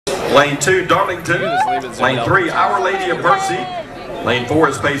Lane 2, Darlington. Lane 3, Our Lady of Mercy. Lane 4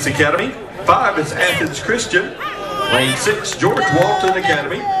 is Pace Academy. 5 is Athens Christian. Lane 6, George Walton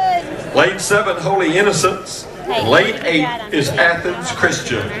Academy. Lane 7, Holy Innocents. Lane 8 is Athens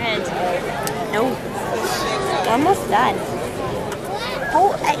Christian. No. Almost done.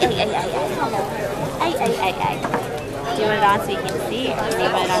 Oh, ay. Do you want it on so you can see? Or do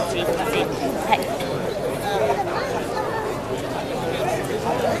you want it on so you can see?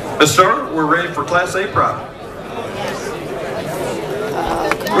 Ms. Starr, we're ready for Class A private.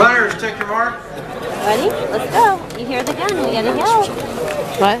 Runners, take your mark. Ready? Let's go. You hear the gun. We gotta go.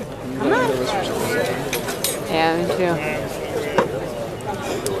 What? Come on. Yeah, me too.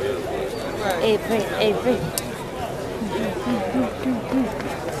 Avery.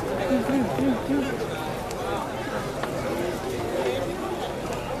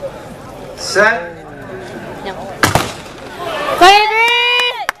 Set. No. Go Avery!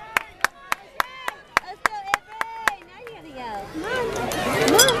 Let's go, Avery. Now you gotta go.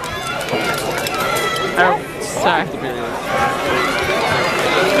 Come on. Oh, sorry.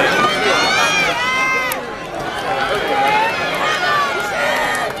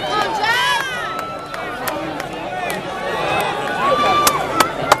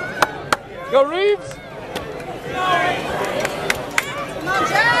 Go Reeves! Come on,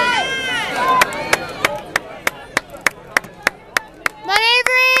 Jay! Come on,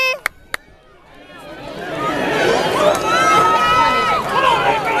 Avery! Come on,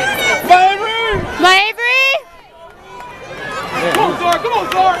 Avery! Come on, Avery! Come on,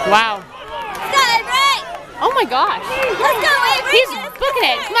 Zor! Wow. Let's go, Avery! Oh my gosh. Let's go, Avery! He's booking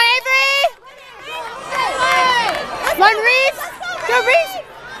it. Come on, Avery! Come on, Reeves! Go, Reeves!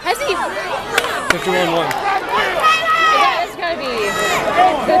 Has he? 51-1. It's gotta be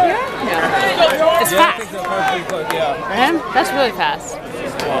good here? No. It's Yeah, I fast. think that's pretty close, yeah. For him? That's really fast.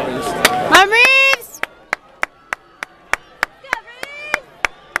 Come on, Reeves! Come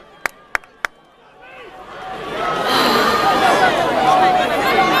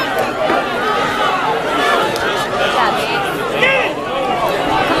on,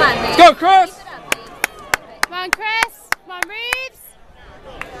 man. Go, Chris! Come on, Chris! Come on, Reeves!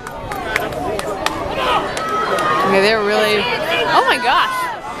 Okay, they're really... Oh my gosh!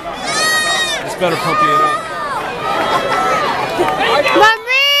 Just better pump it up. Come on,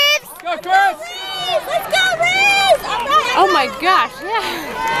 Reeves! Go, Chris! Let's go, Reeves! All right. Oh my gosh, yeah.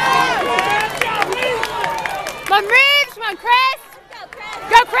 Come on, Reeves! Come on, Chris!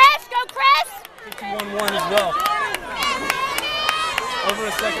 Go, Chris! Go, Chris! 51-1 as well. Over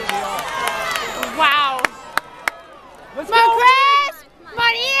a second PR. Wow. Let's Come on, go! Chris! Come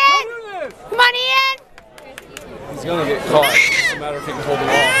on, Ian! Do this! Come on, Ian! He's gonna get caught. No matter if he can hold the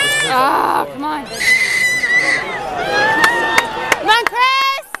ball. Oh, come on. Come on,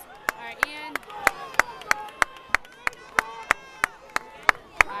 Chris! Alright, Ian.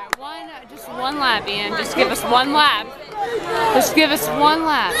 Alright, just one lap, Ian. Just give us one lap. Just give us one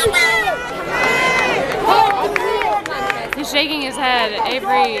lap. He's shaking his head.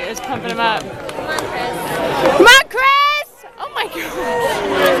 Avery is pumping him up. Come on, Chris! Oh my God!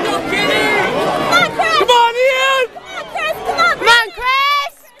 Come on, Ian! Come on,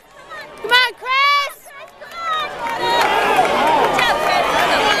 Chris! Come on, Chris!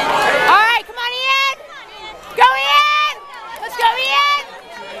 All right, come on, Ian! Go, Ian! Let's go, Ian!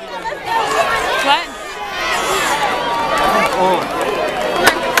 What?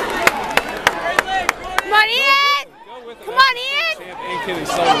 Come on, Ian! Come on, Ian!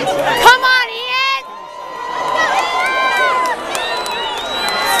 Come on, Ian!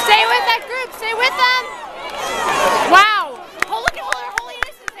 Stay with that group. Stay with them. Wow. Oh, look at how Holy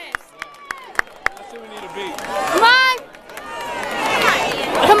Innocence is. That's who we need to beat. Come on.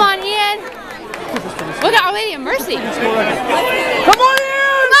 Come on, Ian. Look at Our Lady of Mercy.